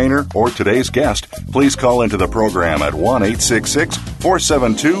reach Ty Maynor or today's guest, please call into the program at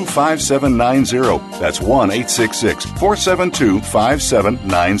 1-866-472-5790. That's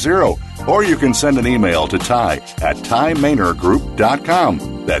 1-866-472-5790. Or you can send an email to Ty at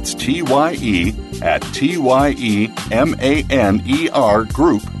TyMaynorGroup.com. That's TYE at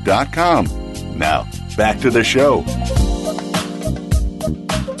TYEMANERGroup.com. Now, back to the show.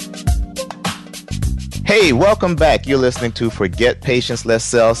 Hey, welcome back. You're listening to Forget Patience, Let's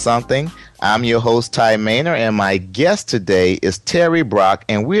Sell Something. I'm your host, Ty Maynor, and my guest today is Terry Brock,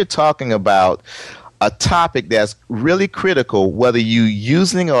 and we're talking about a topic that's really critical, whether you're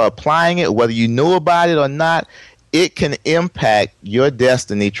using or applying it, whether you know about it or not. It can impact your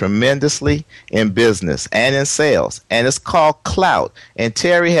destiny tremendously in business and in sales. And it's called Klout. And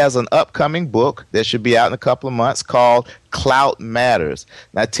Terry has an upcoming book that should be out in a couple of months called Klout Matters.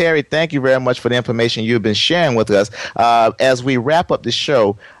 Now, Terry, thank you very much for the information you've been sharing with us. As we wrap up the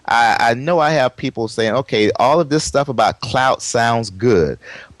show, I know I have people saying, okay, all of this stuff about Klout sounds good,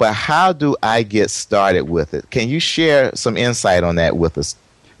 but how do I get started with it? Can you share some insight on that with us?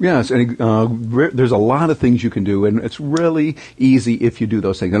 Yes, and there's a lot of things you can do, and it's really easy if you do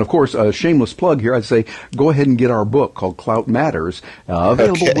those things. And, of course, a shameless plug here, I'd say go ahead and get our book called Klout Matters,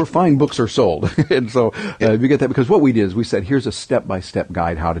 available where fine books are sold. And so you get that, because what we did is we said, here's a step-by-step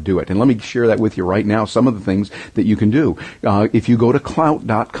guide how to do it. And let me share that with you right now, some of the things that you can do. If you go to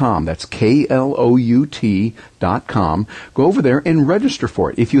Klout.com, that's KLOUT.com, go over there and register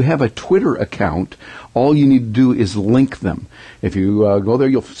for it. If you have a Twitter account, all you need to do is link them. If you go there,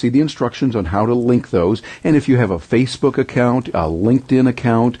 you'll see the instructions on how to link those. And if you have a Facebook account, a LinkedIn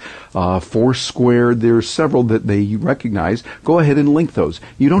account, Foursquare, there's several that they recognize. Go ahead and link those.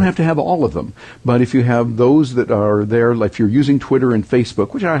 You don't have to have all of them. But if you have those that are there, like if you're using Twitter and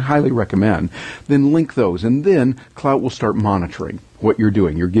Facebook, which I highly recommend, then link those. And then Klout will start monitoring what you're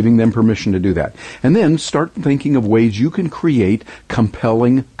doing. You're giving them permission to do that. And then start thinking of ways you can create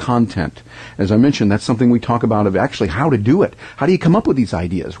compelling content. As I mentioned, that's something we talk about, of actually how to do it. How do you come up with these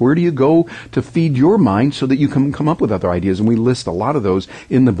ideas? Where do you go to feed your mind so that you can come up with other ideas? And we list a lot of those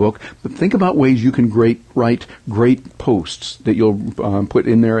in the book. But think about ways you can write great posts that you'll put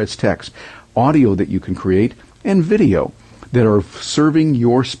in there as text, audio that you can create, and video that are serving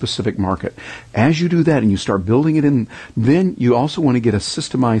your specific market. As you do that and you start building it in, then you also want to get a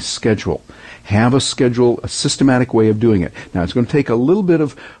systemized schedule. Have a schedule, a systematic way of doing it. Now, it's going to take a little bit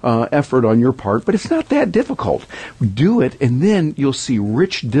of effort on your part, but it's not that difficult. Do it, and then you'll see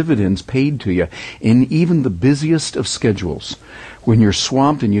rich dividends paid to you in even the busiest of schedules. When you're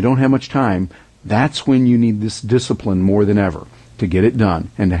swamped and you don't have much time, that's when you need this discipline more than ever, to get it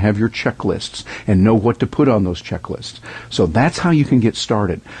done and to have your checklists and know what to put on those checklists. So that's how you can get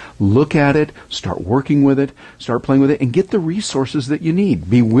started. Look at it, start working with it, start playing with it, and get the resources that you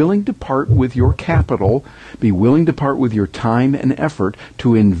need. Be willing to part with your capital, be willing to part with your time and effort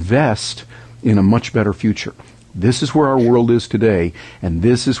to invest in a much better future. This is where our world is today, and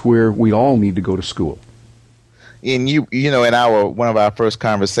this is where we all need to go to school. And you know, in one of our first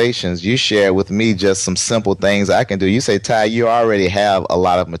conversations, you shared with me just some simple things I can do. You say, Ty, you already have a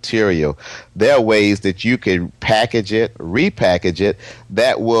lot of material. There are ways that you could package it, repackage it,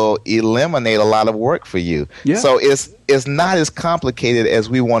 that will eliminate a lot of work for you. Yeah. So it's not as complicated as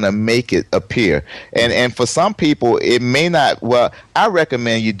we want to make it appear. And for some people, it may not. Well, I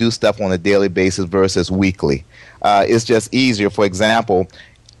recommend you do stuff on a daily basis versus weekly. It's just easier. For example,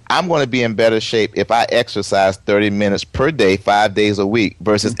 I'm going to be in better shape if I exercise 30 minutes per day, 5 days a week,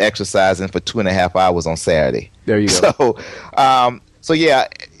 versus exercising for 2.5 hours on Saturday. There you go. So yeah,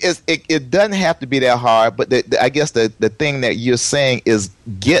 it doesn't have to be that hard, but I guess the thing that you're saying is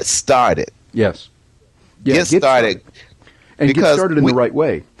get started. Yes. Yeah, get started. And get started in the right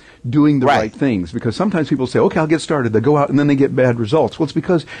way. doing the right things. Because sometimes people say, okay, I'll get started. They go out and then they get bad results. Well, it's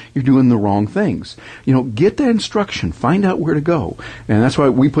because you're doing the wrong things. Get that instruction. Find out where to go. And that's why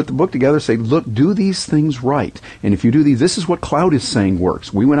we put the book together, say, look, do these things right. And if you do these, this is what Klout is saying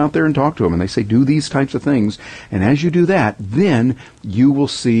works. We went out there and talked to them, and they say, do these types of things. And as you do that, then you will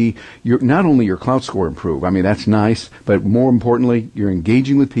see not only your Klout score improve. I mean, that's nice, but more importantly, you're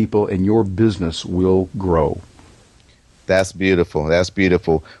engaging with people and your business will grow. That's beautiful. That's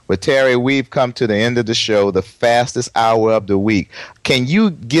beautiful. Well, Terry, we've come to the end of the show, the fastest hour of the week. Can you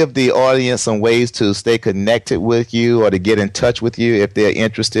give the audience some ways to stay connected with you or to get in touch with you if they're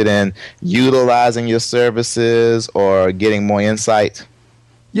interested in utilizing your services or getting more insight?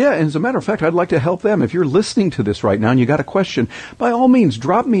 Yeah, and as a matter of fact, I'd like to help them. If you're listening to this right now and you got a question, by all means,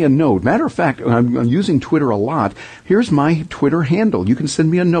 drop me a note. Matter of fact, I'm using Twitter a lot. Here's my Twitter handle. You can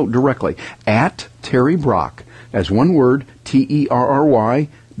send me a note directly, at Terry Brock. As one word, TerryBrock,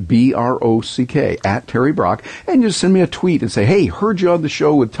 at Terry Brock, and just send me a tweet and say, hey, heard you on the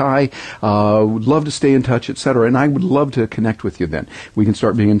show with Ty, would love to stay in touch, etc., and I would love to connect with you then. We can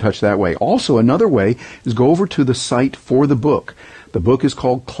start being in touch that way. Also, another way is go over to the site for the book. The book is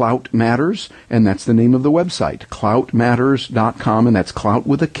called Klout Matters, and that's the name of the website, kloutmatters.com, and that's Klout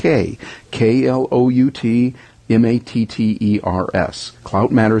with a K, KLOUT Matters,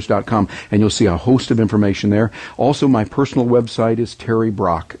 kloutmatters.com, and you'll see a host of information there. Also, my personal website is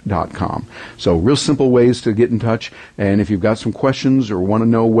terrybrock.com. So real simple ways to get in touch, and if you've got some questions or want to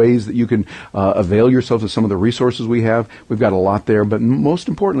know ways that you can avail yourself of some of the resources we have, we've got a lot there, but most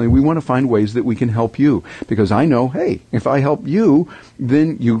importantly, we want to find ways that we can help you, because I know, hey, if I help you,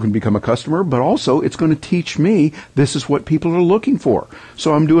 then you can become a customer, but also it's going to teach me this is what people are looking for.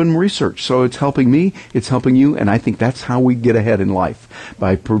 So I'm doing research, so it's helping me, it's helping you, and I think that's how we get ahead in life,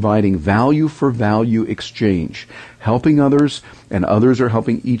 by providing value for value exchange, helping others, and others are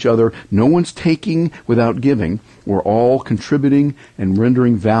helping each other. No one's taking without giving. We're all contributing and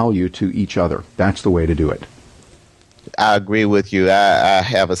rendering value to each other. That's the way to do it. I agree with you. I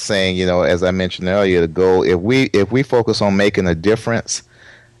have a saying, as I mentioned earlier, the goal, if we focus on making a difference,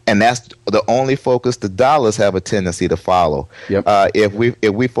 and that's the only focus, the dollars have a tendency to follow. Yep. If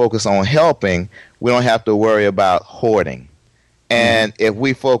we focus on helping, we don't have to worry about hoarding. And if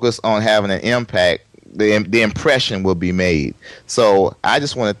we focus on having an impact, the impression will be made. So I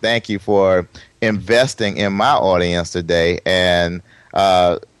just want to thank you for investing in my audience today, and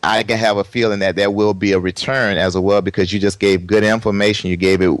I can have a feeling that there will be a return as well, because you just gave good information. You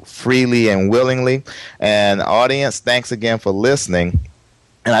gave it freely and willingly. And audience, thanks again for listening.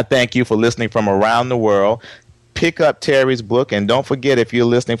 And I thank you for listening from around the world. Pick up Terry's book, and don't forget, if you're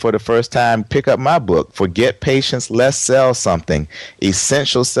listening for the first time, pick up my book, Forget Patience, Let's Sell Something,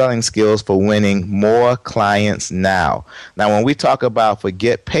 Essential Selling Skills for Winning More Clients Now. Now, when we talk about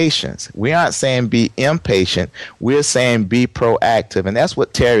forget patience, we aren't saying be impatient, we're saying be proactive, and that's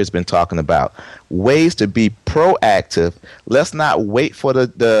what Terry's been talking about. Ways to be proactive. Let's not wait for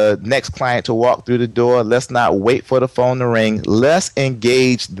the next client to walk through the door. Let's not wait for the phone to ring. Let's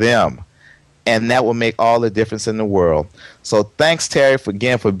engage them. And that will make all the difference in the world. So thanks, Terry,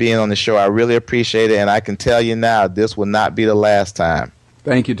 again for being on the show. I really appreciate it, and I can tell you now, this will not be the last time.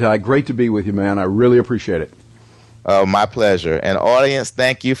 Thank you, Ty. Great to be with you, man. I really appreciate it. My pleasure. And audience,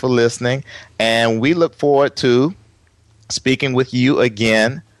 thank you for listening. And we look forward to speaking with you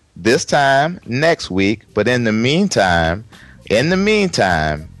again this time next week. But in the meantime,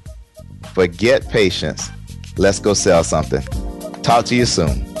 forget patience. Let's go sell something. Talk to you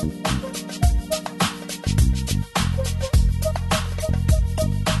soon.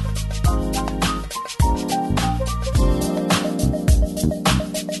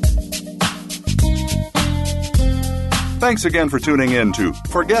 Thanks again for tuning in to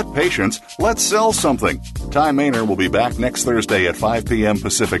Forget Patience, Let's Sell Something. Ty Maynor will be back next Thursday at 5 p.m.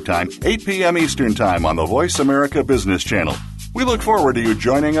 Pacific Time, 8 p.m. Eastern Time on the Voice America Business Channel. We look forward to you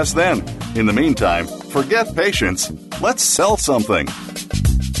joining us then. In the meantime, forget patience, let's sell something.